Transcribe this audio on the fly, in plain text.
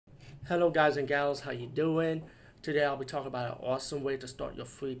Hello guys and gals, how you doing? Today I'll be talking about an awesome way to start your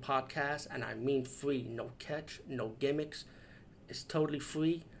free podcast, and I mean free, no catch, no gimmicks. It's totally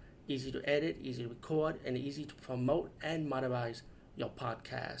free, easy to edit, easy to record, and easy to promote and monetize your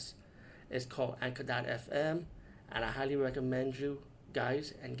podcast. It's called Anchor.fm, and I highly recommend you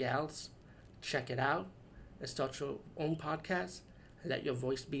guys and gals check it out and start your own podcast and let your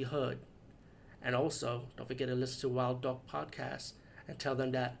voice be heard. And also, don't forget to listen to Wild Dog Podcast and tell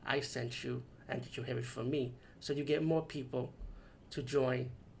them that I sent you and that you hear it from me. So you get more people to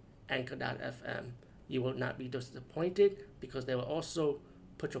join Anchor.fm. You will not be disappointed because they will also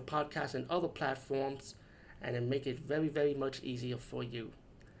put your podcast in other platforms and then make it very, very much easier for you.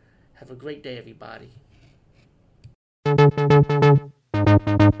 Have a great day, everybody. I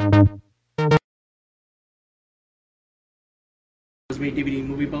was made DVD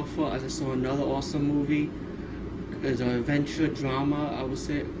movie buff for as I saw another awesome movie. It's an adventure drama, I would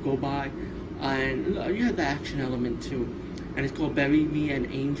say, go by, and you have the action element too. And it's called Bury Me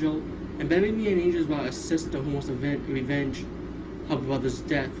an Angel. And Bury Me an Angel is about a sister who wants to revenge her brother's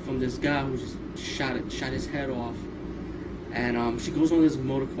death from this guy who just shot his head off. And she goes on this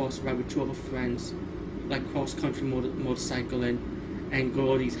motocross ride with two of her friends, like cross country motorcycling, and go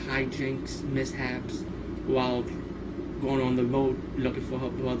all these hijinks, mishaps, while going on the road looking for her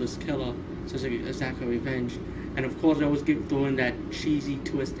brother's killer. So it's like a revenge. And of course, I always get throwing that cheesy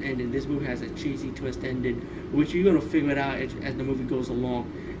twist ending. This movie has a cheesy twist ending, which you're gonna figure it out as the movie goes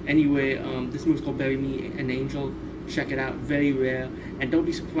along. Anyway, this movie's called Bury Me an Angel. Check it out, very rare. And don't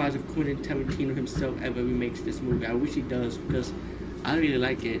be surprised if Quentin Tarantino himself ever remakes this movie. I wish he does because I really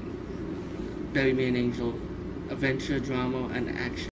like it. Bury Me an Angel, adventure, drama, and action.